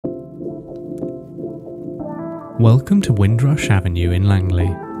Welcome to Windrush Avenue in Langley,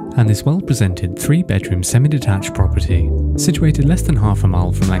 and this well-presented 3-bedroom semi-detached property, situated less than half a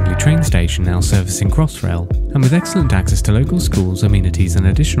mile from Langley train station now servicing Crossrail, and with excellent access to local schools, amenities and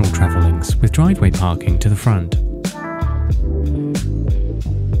additional travel links, with driveway parking to the front.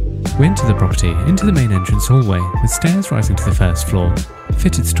 We enter the property into the main entrance hallway, with stairs rising to the first floor,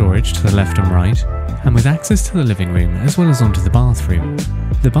 fitted storage to the left and right, and with access to the living room as well as onto the bathroom.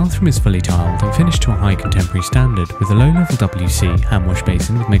 The bathroom is fully tiled and finished to a high contemporary standard, with a low-level WC hand wash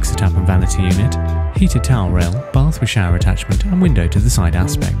basin with mixer tap and vanity unit, heated towel rail, bath with shower attachment and window to the side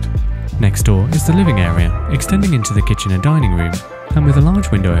aspect. Next door is the living area, extending into the kitchen and dining room, and with a large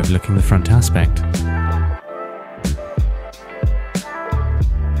window overlooking the front aspect.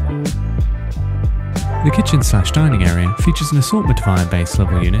 The kitchen/dining area features an assortment of iron base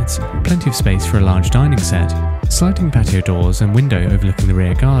level units, plenty of space for a large dining set, sliding patio doors and window overlooking the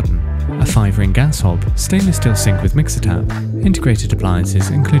rear garden, a 5-ring gas hob, stainless steel sink with mixer tap, integrated appliances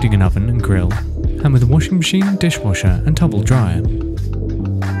including an oven and grill, and with a washing machine, dishwasher and tumble dryer.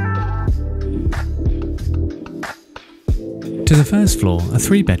 To the first floor are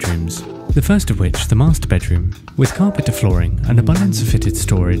 3 bedrooms, the first of which the master bedroom, with carpet to flooring, an abundance of fitted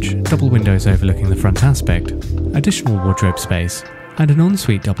storage, double windows overlooking the front aspect, additional wardrobe space, and an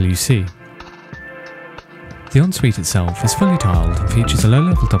ensuite WC. The ensuite itself is fully tiled and features a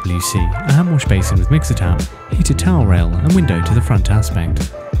low-level WC, a hand wash basin with mixer tap, heated towel rail and window to the front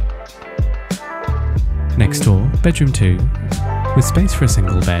aspect. Next door, bedroom 2, with space for a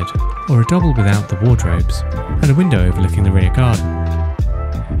single bed, or a double without the wardrobes, and a window overlooking the rear garden.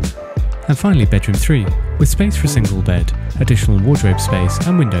 And finally bedroom 3, with space for a single bed, additional wardrobe space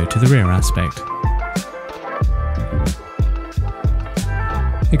and window to the rear aspect.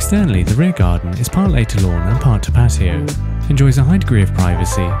 Externally, the rear garden is part laid to lawn and part to patio, enjoys a high degree of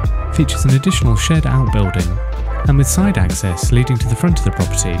privacy, features an additional shed outbuilding, and with side access leading to the front of the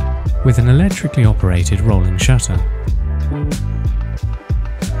property, with an electrically operated rolling shutter.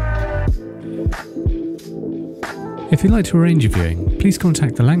 If you'd like to arrange a viewing, please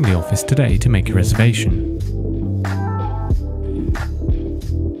contact the Langley office today to make a reservation.